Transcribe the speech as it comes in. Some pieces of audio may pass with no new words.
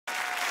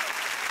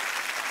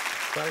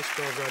Spice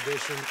Girls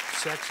audition,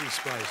 Sexy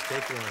Spice.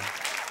 Take one.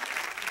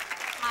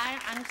 Hi,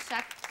 I'm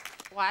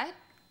What?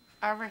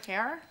 Over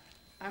here?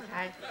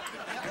 Okay.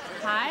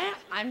 Hi,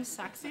 I'm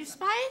Sexy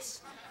Spice.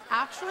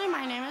 Actually,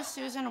 my name is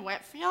Susan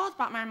Whitfield,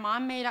 but my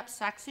mom made up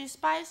Sexy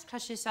Spice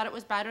because she said it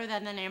was better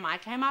than the name I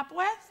came up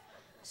with,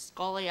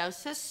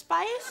 Scoliosis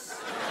Spice.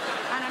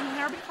 And I'm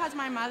here because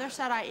my mother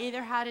said I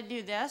either had to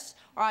do this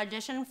or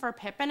audition for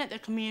Pippin at the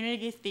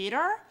community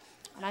theater.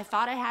 And I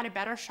thought I had a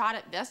better shot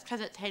at this because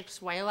it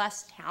takes way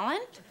less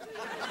talent.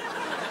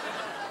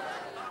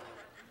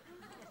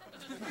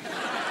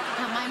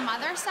 My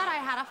mother said I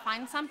had to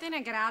find something to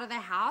get out of the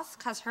house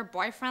because her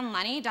boyfriend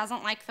Lenny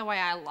doesn't like the way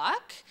I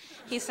look.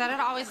 He said it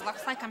always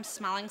looks like I'm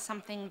smelling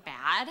something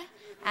bad.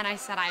 And I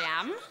said I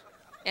am.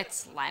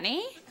 It's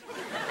Lenny.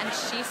 And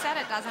she said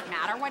it doesn't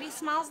matter what he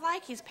smells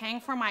like. He's paying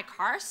for my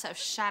car, so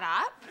shut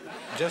up.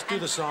 Just do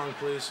the song,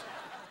 please.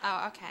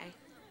 Oh, okay.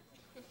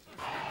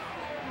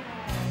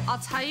 I'll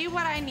tell you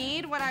what I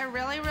need, what I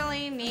really,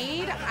 really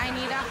need. I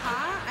need a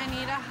huh, I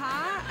need a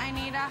huh, I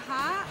need a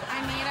huh,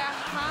 I need a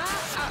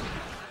huh.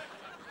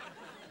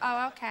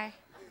 Oh, okay.